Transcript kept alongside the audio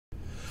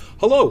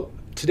Hello!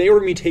 Today we're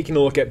going to be taking a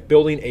look at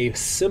building a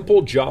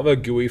simple Java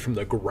GUI from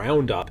the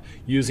ground up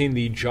using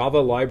the Java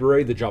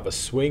library, the Java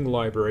Swing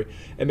library,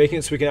 and making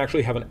it so we can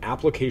actually have an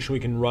application we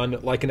can run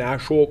like an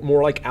actual,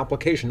 more like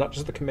application, not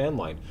just the command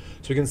line.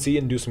 So we can see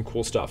and do some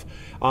cool stuff.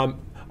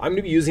 I'm going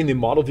to be using the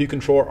model view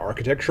controller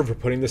architecture for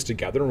putting this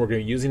together, and we're going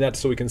to be using that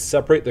so we can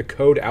separate the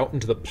code out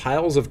into the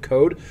piles of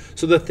code.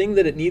 So the thing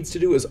that it needs to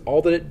do is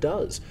all that it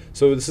does.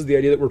 So this is the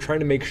idea that we're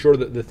trying to make sure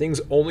that the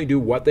things only do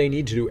what they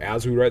need to do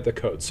as we write the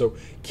code. So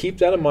keep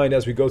that in mind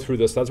as we go through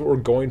this. That's what we're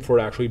going for,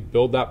 to actually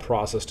build that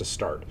process to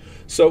start.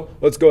 So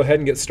let's go ahead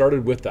and get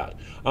started with that.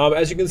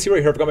 As you can see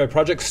right here, I've got my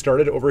project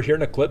started over here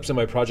in Eclipse in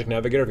my project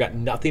navigator. I've got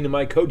nothing in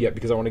my code yet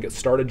because I want to get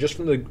started just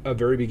from the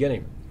very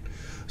beginning.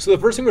 So the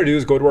first thing we're going to do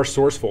is go to our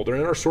source folder.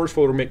 And in our source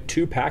folder, we'll make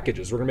two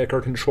packages. We're going to make our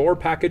controller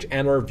package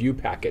and our view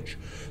package.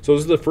 So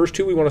those are the first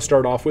two we want to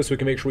start off with so we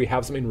can make sure we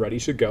have something ready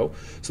to go.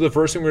 So the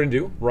first thing we're going to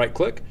do, right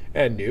click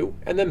and new,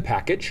 and then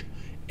package.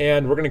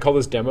 And we're going to call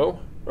this demo,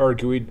 or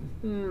GUI.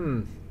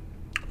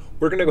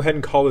 We're going to go ahead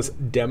and call this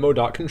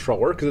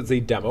demo.controller because it's a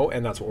demo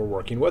and that's what we're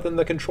working with. And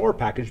the controller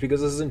package because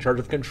this is in charge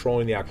of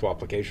controlling the actual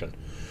application.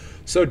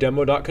 So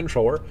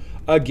demo.controller.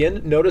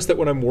 Again, notice that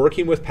when I'm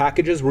working with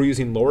packages, we're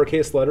using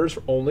lowercase letters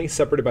only,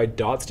 separated by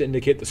dots to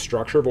indicate the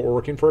structure of what we're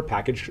working for, a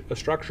package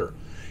structure.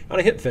 And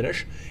I hit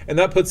finish, and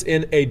that puts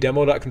in a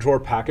demo.controller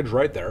package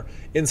right there.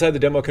 Inside the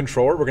demo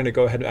controller, we're going to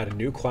go ahead and add a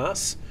new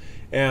class.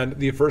 And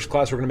the first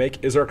class we're going to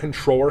make is our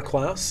controller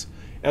class.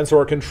 And so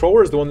our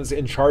controller is the one that's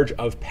in charge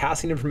of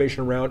passing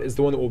information around, is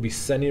the one that will be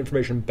sending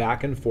information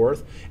back and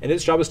forth. And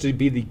its job is to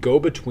be the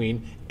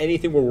go-between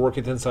anything we're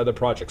working with inside the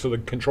project. So the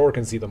controller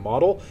can see the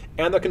model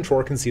and the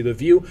controller can see the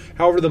view.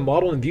 However, the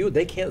model and view,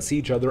 they can't see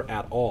each other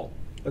at all.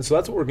 And so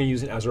that's what we're going to be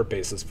using as our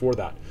basis for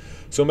that.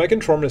 So my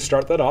controller, I'm going to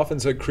start that off, and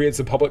so it creates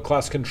a public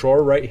class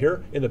controller right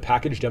here in the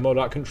package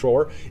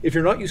demo.controller. If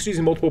you're not used to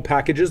using multiple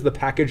packages, the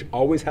package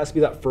always has to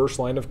be that first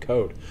line of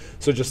code.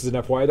 So just as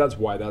an FYI, that's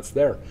why that's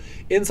there.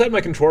 Inside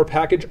my controller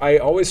package, I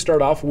always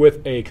start off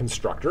with a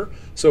constructor.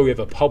 So we have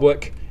a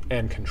public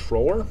and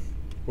controller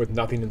with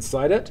nothing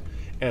inside it,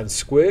 and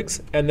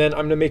squigs, and then I'm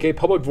going to make a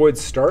public void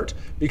start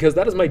because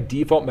that is my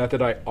default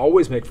method I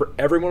always make for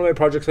every one of my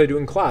projects I do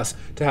in class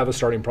to have a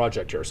starting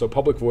project here. So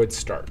public void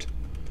start.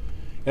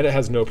 And it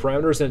has no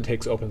parameters and it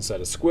takes open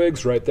set of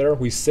squigs right there.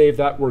 We save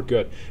that, we're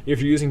good.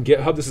 If you're using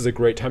GitHub, this is a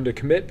great time to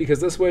commit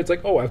because this way it's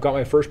like, oh, I've got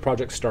my first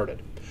project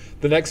started.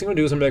 The next thing I'm going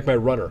to do is I'm going to make my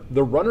runner.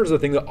 The runner is the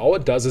thing that all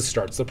it does is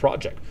starts the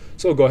project.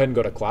 So I'll go ahead and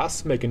go to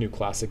class, make a new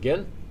class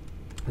again.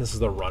 This is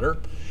the runner.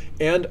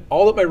 And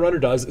all that my runner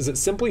does is it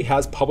simply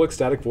has public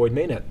static void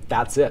mainnet.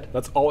 That's it.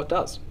 That's all it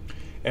does.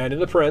 And in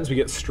the parens, we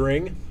get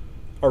string,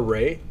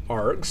 array,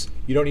 args.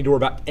 You don't need to worry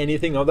about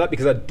anything of that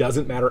because that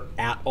doesn't matter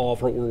at all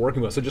for what we're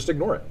working with. So just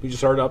ignore it. We just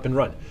start it up and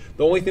run.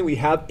 The only thing we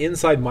have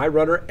inside my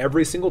runner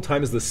every single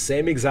time is the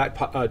same exact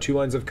 2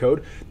 lines of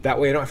code. That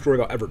way I don't have to worry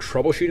about ever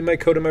troubleshooting my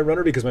code in my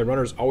runner because my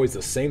runner is always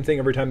the same thing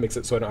every time, makes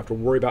it so I don't have to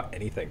worry about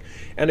anything.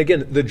 And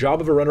again, the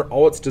job of a runner,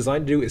 all it's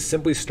designed to do is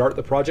simply start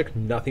the project,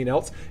 nothing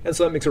else. And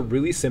so that makes it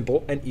really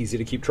simple and easy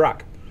to keep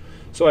track.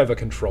 So I have a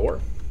controller,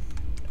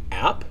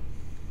 app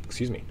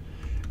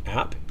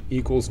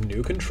equals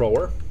new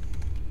controller,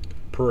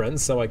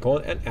 parens,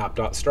 semicolon, and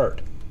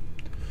app.start.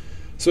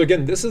 So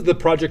again, this is the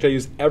project I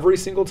use every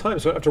single time,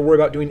 so I don't have to worry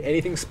about doing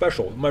anything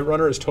special. My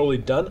runner is totally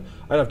done.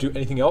 I don't have to do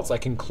anything else. I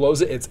can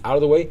close it. It's out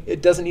of the way.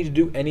 It doesn't need to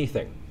do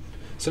anything.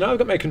 So now I've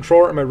got my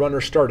controller and my runner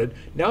started.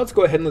 Now let's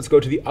go ahead and let's go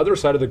to the other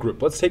side of the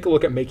group. Let's take a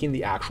look at making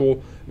the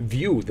actual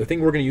view, the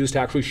thing we're going to use to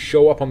actually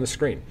show up on the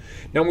screen.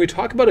 Now when we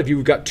talk about a view,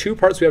 we've got two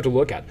parts we have to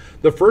look at.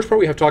 The first part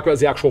we have to talk about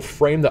is the actual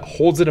frame that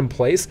holds it in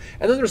place.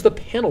 And then there's the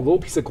panel, the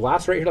little piece of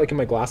glass right here, like in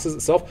my glasses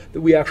itself,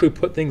 that we actually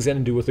put things in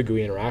and do with the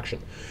GUI interaction.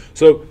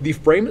 So the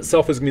frame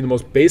itself is going to be the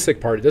most basic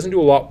part. It doesn't do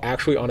a lot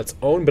actually on its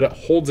own, but it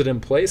holds it in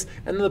place.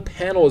 And then the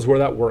panel is where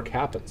that work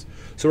happens.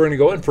 So we're going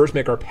to go and first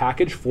make our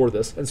package for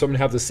this. And so I'm going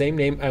to have the same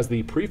name as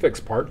the prefix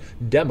part,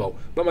 demo,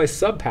 but my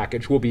sub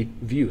package will be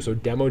view. So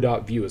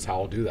demo.view is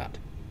how I'll do that.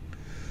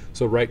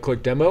 So right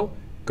click demo,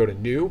 go to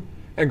new,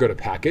 and go to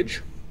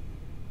package.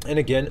 And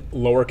again,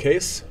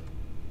 lowercase,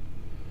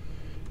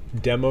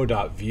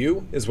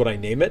 demo.view is what I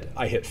name it.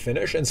 I hit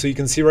finish. And so you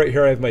can see right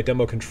here, I have my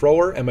demo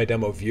controller and my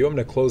demo view. I'm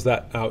going to close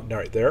that out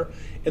right there.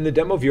 In the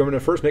demo view, I'm going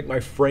to first make my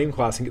frame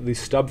class and get the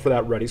stub for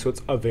that ready so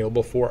it's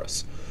available for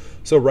us.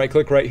 So right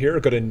click right here,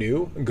 go to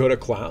new, and go to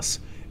class.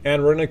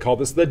 And we're going to call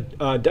this the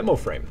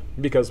DemoFrame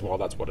because, well,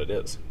 that's what it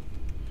is.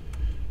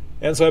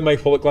 And so I have my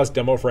public class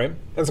DemoFrame.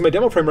 And so my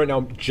DemoFrame right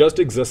now just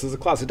exists as a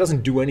class. It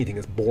doesn't do anything.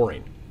 It's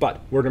boring.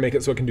 But we're going to make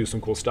it so it can do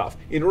some cool stuff.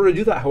 In order to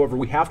do that, however,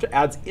 we have to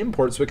add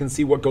imports so we can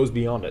see what goes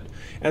beyond it.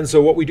 And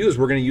so what we do is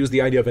we're going to use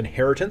the idea of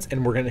inheritance,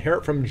 and we're going to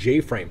inherit from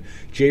JFrame.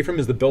 JFrame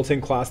is the built-in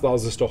class that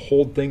allows us to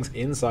hold things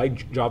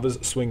inside Java's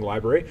Swing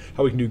library,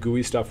 how we can do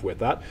GUI stuff with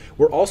that.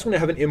 We're also going to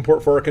have an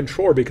import for our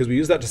controller because we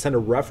use that to send a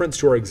reference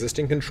to our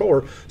existing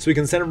controller so we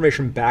can send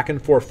information back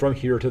and forth from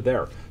here to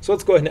there. So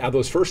let's go ahead and add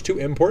those first two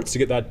imports to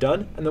get that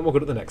done, and then we'll go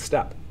to the next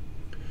step.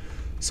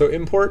 So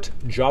import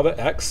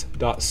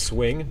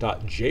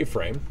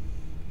javax.swing.jframe.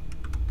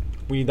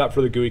 We need that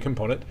for the GUI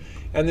component.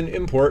 And then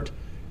import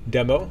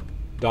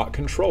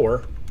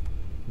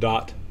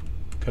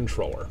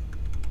demo.controller.controller.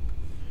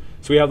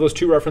 So we have those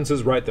two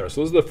references right there.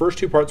 So those are the first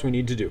two parts we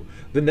need to do.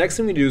 The next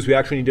thing we do is we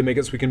actually need to make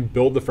it so we can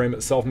build the frame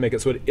itself and make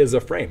it so it is a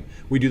frame.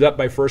 We do that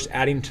by first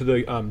adding to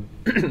the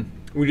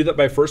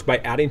by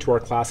adding to our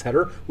class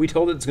header. We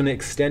told it it's going to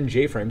extend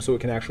JFrame so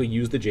it can actually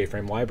use the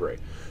JFrame library.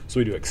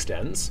 So we do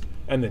extends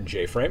and then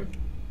JFrame.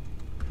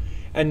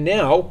 And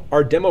now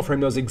our demo frame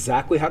knows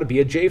exactly how to be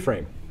a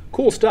JFrame.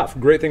 Cool stuff.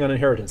 Great thing on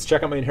inheritance.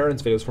 Check out my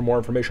inheritance videos for more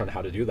information on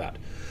how to do that.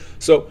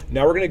 So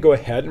now we're going to go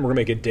ahead and we're going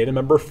to make a data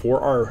member for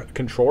our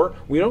controller.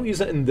 We don't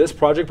use it in this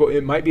project, but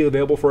it might be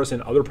available for us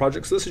in other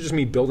projects. So this is just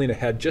me building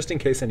ahead just in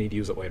case I need to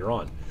use it later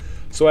on.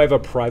 So I have a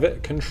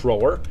private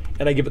controller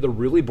and I give it the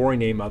really boring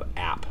name of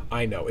app.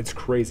 I know, it's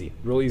crazy,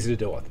 really easy to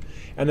deal with.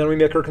 And then we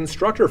make our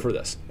constructor for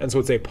this. And so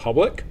it's a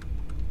public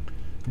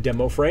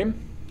demo frame.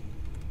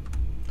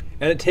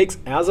 And it takes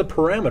as a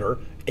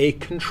parameter a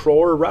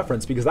controller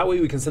reference, because that way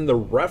we can send the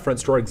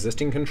reference to our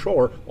existing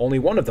controller, only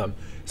one of them.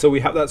 So we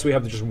have that, so we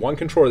have just one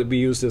controller that we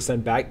use to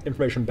send back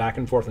information back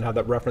and forth and have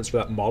that reference for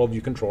that model view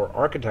controller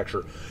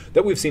architecture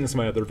that we've seen in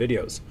some of my other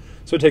videos.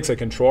 So it takes a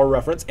controller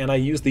reference and I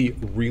use the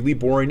really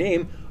boring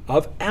name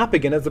of app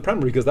again as the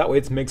parameter, because that way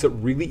it makes it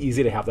really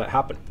easy to have that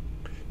happen.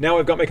 Now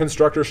I've got my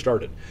constructor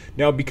started.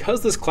 Now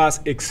because this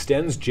class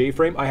extends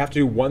JFrame, I have to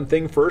do one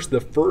thing first.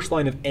 The first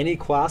line of any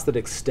class that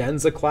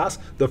extends a class,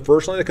 the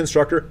first line of the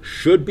constructor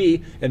should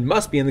be, and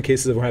must be in the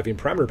cases of we're having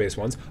parameter-based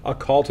ones, a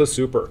call to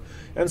super.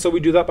 And so we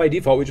do that by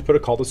default. We just put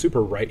a call to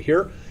super right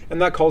here, and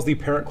that calls the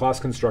parent class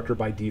constructor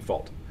by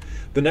default.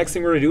 The next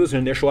thing we're going to do is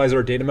initialize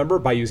our data member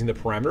by using the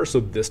parameter. So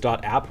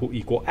this.app will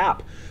equal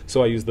app.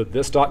 So I use the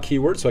this dot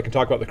keyword so I can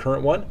talk about the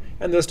current one,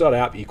 and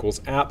this.app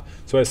equals app.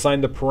 So I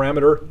assign the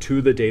parameter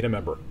to the data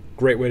member.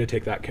 Great way to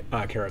take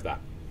that care of that.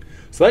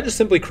 So that just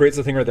simply creates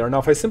the thing right there. Now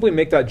if I simply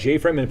make that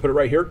JFrame and put it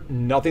right here,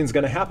 nothing's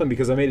going to happen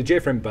because I made a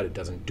JFrame, but it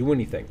doesn't do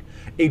anything.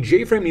 A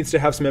JFrame needs to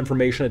have some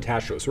information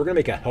attached to it. So we're going to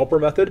make a helper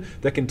method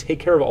that can take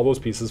care of all those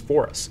pieces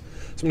for us.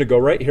 So I'm going to go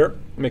right here,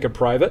 make a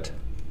private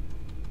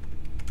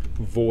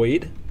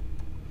void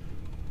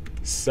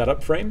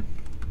setupFrame,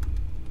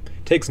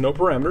 takes no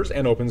parameters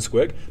and open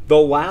squig. The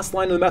last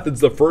line of the method is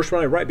the first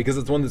one I write because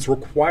it's the one that's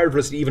required for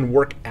us to even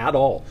work at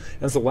all.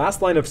 And so the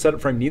last line of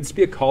setupFrame needs to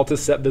be a call to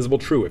set visible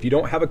true. If you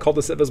don't have a call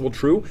to set visible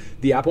true,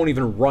 the app won't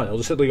even run. It'll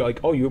just simply go like,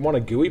 oh, you want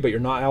a GUI, but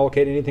you're not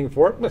allocating anything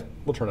for it?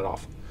 We'll turn it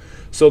off.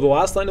 So the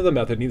last line of the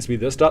method needs to be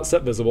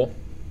this.setVisible,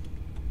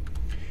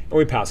 and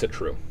we pass it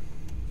true.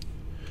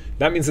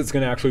 That means it's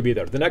going to actually be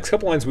there. The next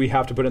couple lines we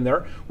have to put in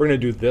there, we're going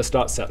to do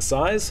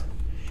this.setSize.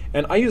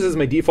 And I use as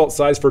my default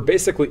size for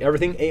basically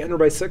everything 800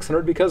 by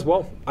 600 because,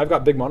 well, I've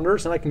got big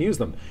monitors and I can use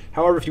them.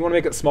 However, if you want to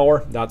make it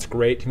smaller, that's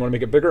great. If you want to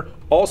make it bigger,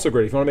 also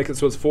great. If you want to make it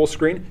so it's full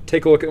screen,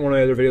 take a look at one of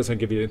my other videos and I'll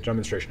give you a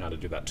demonstration how to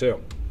do that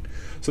too.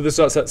 So this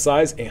dot set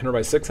size 800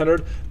 by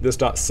 600, this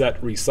dot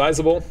set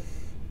resizable.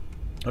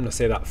 I'm going to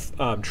say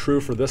that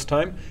true for this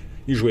time.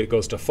 Usually it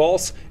goes to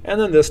false.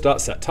 And then this dot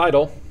set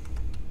title.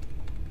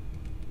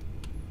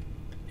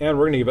 And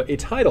we're going to give it a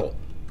title,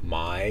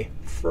 my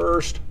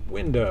first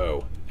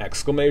window.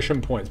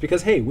 Exclamation points,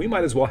 because hey, we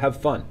might as well have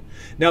fun.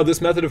 Now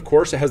this method, of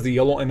course, it has the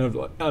yellow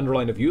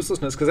underline of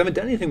uselessness because I haven't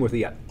done anything with it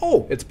yet.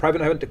 Oh, it's private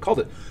and I haven't called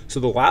it.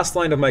 So the last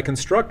line of my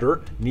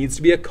constructor needs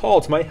to be a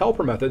call to my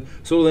helper method,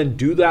 so we'll then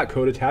do that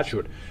code attached to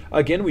it.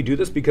 Again, we do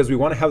this because we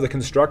want to have the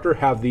constructor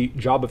have the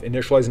job of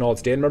initializing all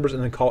its data members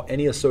and then call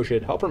any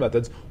associated helper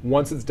methods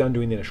once it's done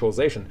doing the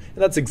initialization. And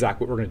that's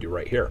exactly what we're going to do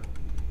right here.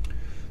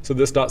 So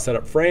this dot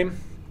setup frame.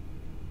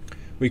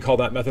 We call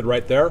that method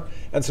right there.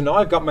 And so now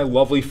I've got my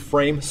lovely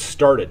frame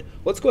started.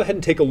 Let's go ahead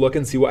and take a look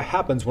and see what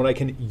happens when I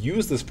can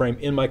use this frame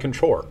in my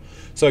controller.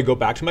 So I go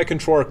back to my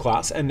controller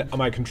class, and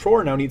my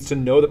controller now needs to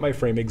know that my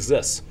frame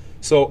exists.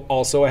 So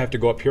also I have to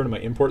go up here to my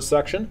import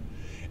section,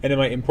 and in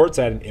my imports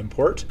I add an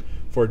import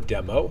for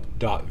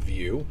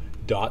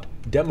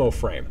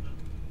demo.view.DemoFrame.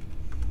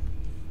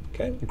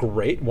 Okay,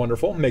 great,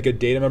 wonderful. Make a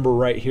data member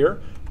right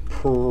here,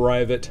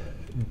 private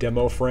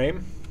demo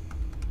frame,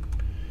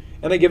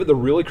 and I give it the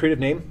really creative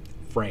name,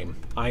 frame.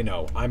 I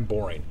know, I'm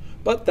boring,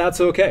 but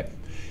that's okay.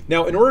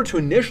 Now, in order to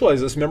initialize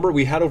this, remember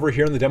we had over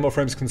here in the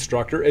DemoFrame's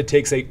constructor, it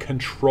takes a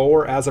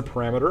controller as a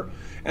parameter.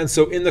 And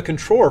so in the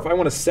controller, if I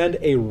want to send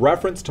a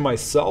reference to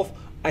myself,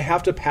 I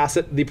have to pass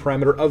it the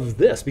parameter of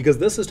this, because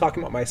this is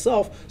talking about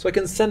myself, so I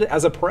can send it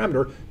as a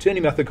parameter to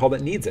any method call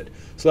that needs it.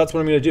 So that's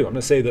what I'm going to do. I'm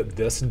going to say that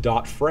this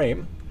dot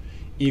frame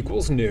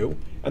equals new,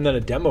 and then a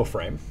demo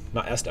frame,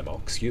 not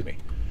sdemo, excuse me,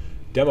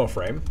 demo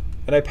frame,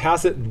 and I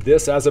pass it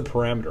this as a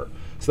parameter.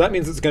 So that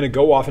means it's going to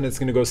go off and it's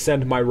going to go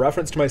send my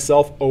reference to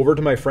myself over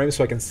to my frame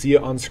so I can see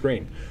it on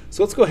screen.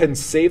 So let's go ahead and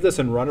save this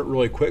and run it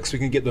really quick so we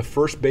can get the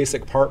first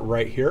basic part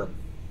right here.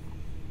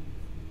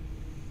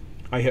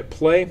 I hit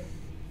play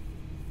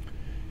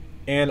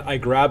and I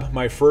grab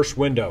my first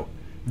window.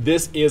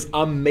 This is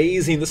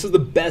amazing. This is the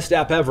best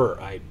app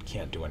ever. I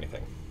can't do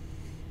anything.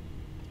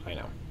 I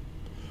know.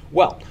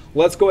 Well,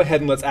 let's go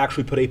ahead and let's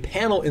actually put a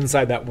panel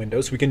inside that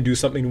window so we can do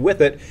something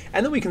with it,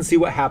 and then we can see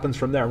what happens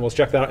from there. And we'll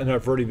check that out in our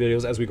further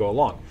videos as we go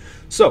along.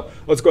 So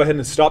let's go ahead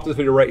and stop this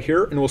video right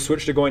here, and we'll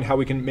switch to going how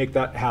we can make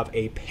that have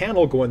a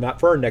panel go in that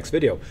for our next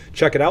video.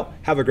 Check it out.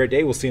 Have a great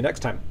day. We'll see you next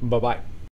time. Bye-bye.